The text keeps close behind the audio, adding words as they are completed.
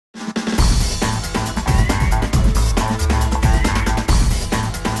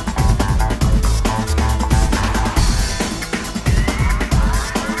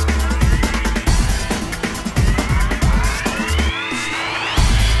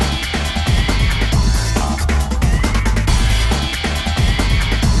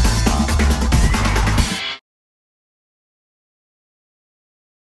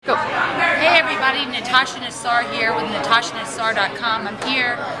Natasha Nassar here with NatashaNassar.com. I'm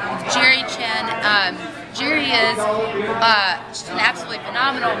here with Jerry Chen. Jerry is just an absolutely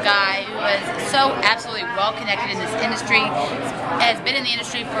phenomenal guy who is so absolutely well connected in this industry, has been in the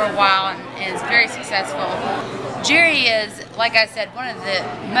industry for a while and is very successful. Jerry is, like I said, one of the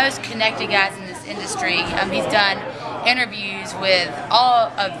most connected guys in this industry. He's done interviews with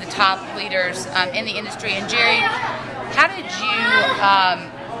all of the top leaders in the industry. And Jerry, how did you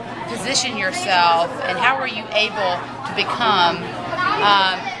position yourself, and how were you able to become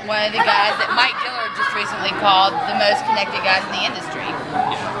one of the guys that Mike Dillard just recently called the most connected guys in the industry?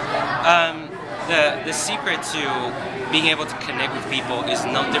 The secret to being able to connect with people is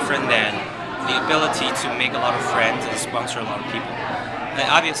no different than the ability to make a lot of friends and sponsor a lot of people. And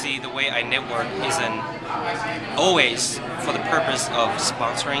obviously, the way I network isn't always for the purpose of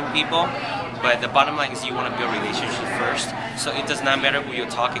sponsoring people, but the bottom line is you want to build relationship first. So it does not matter who you're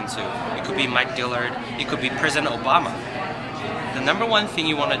talking to. It could be Mike Dillard, it could be President Obama. The number one thing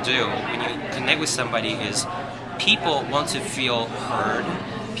you want to do when you connect with somebody is people want to feel heard.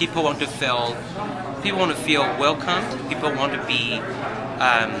 People want to feel welcomed. People want to be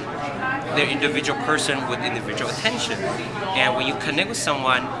their individual person with individual attention. And when you connect with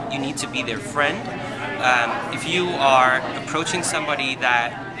someone, you need to be their friend. If you are approaching somebody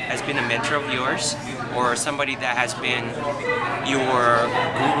that has been a mentor of yours, or somebody that has been your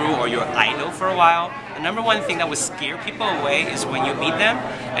guru or your idol for a while, the number one thing that would scare people away is when you meet them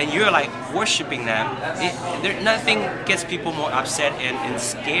and you're like worshiping them. Nothing gets people more upset and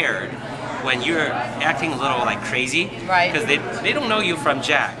scared when you're acting a little like crazy, right? Because they don't know you from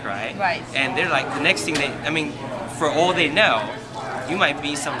Jack, right? Right. And they're like, the next thing for all they know, you might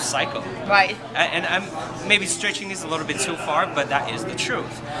be some psycho. Right. And I'm maybe stretching this a little bit too far, but that is the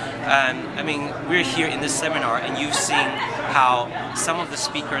truth. We're here in this seminar, and you've seen how some of the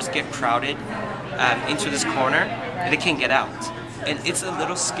speakers get crowded into this corner, and they can't get out. And it's a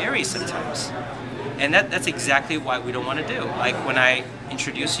little scary sometimes. And that's exactly what we don't want to do. Like when I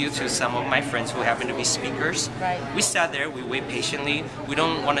introduce you to some of my friends who happen to be speakers, right. We sat there, we wait patiently. We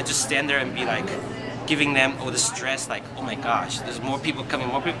don't want to just stand there and be like, giving them all the stress, like, oh my gosh, there's more people coming,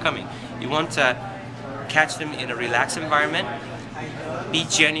 more people coming. You want to catch them in a relaxed environment, be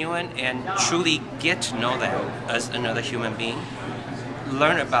genuine, and truly get to know them as another human being,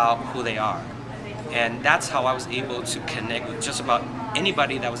 learn about who they are. And that's how I was able to connect with just about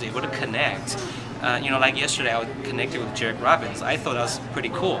anybody that was able to connect. Like yesterday, I connected with Jared Robbins. I thought that was pretty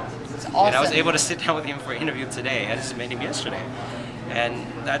cool. It's awesome. And I was able to sit down with him for an interview today. I just met him yesterday. And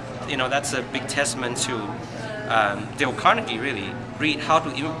that's a big testament to Dale Carnegie, really. Read How to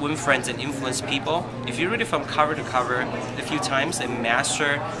Win Friends and Influence People. If you read it from cover to cover a few times and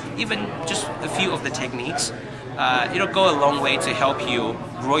master even just a few of the techniques, it'll go a long way to help you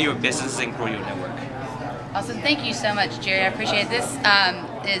grow your business and grow your network. Awesome. Thank you so much, Jerry. I appreciate it. This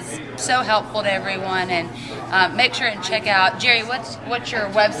is so helpful to everyone, and make sure and check out, Jerry, what's your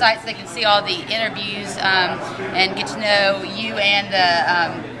website so they can see all the interviews and get to know you and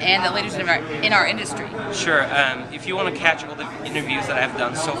the leaders in our industry. Sure. If you want to catch all the interviews that I've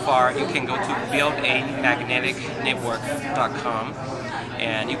done so far, you can go to buildamagneticnetwork.com.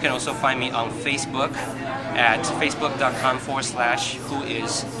 And you can also find me on Facebook at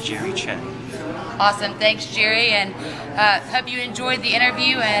facebook.com/whoisJerryChen. Awesome. Thanks, Jerry, and hope you enjoyed the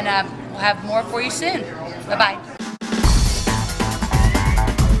interview, and we'll have more for you soon. Bye-bye.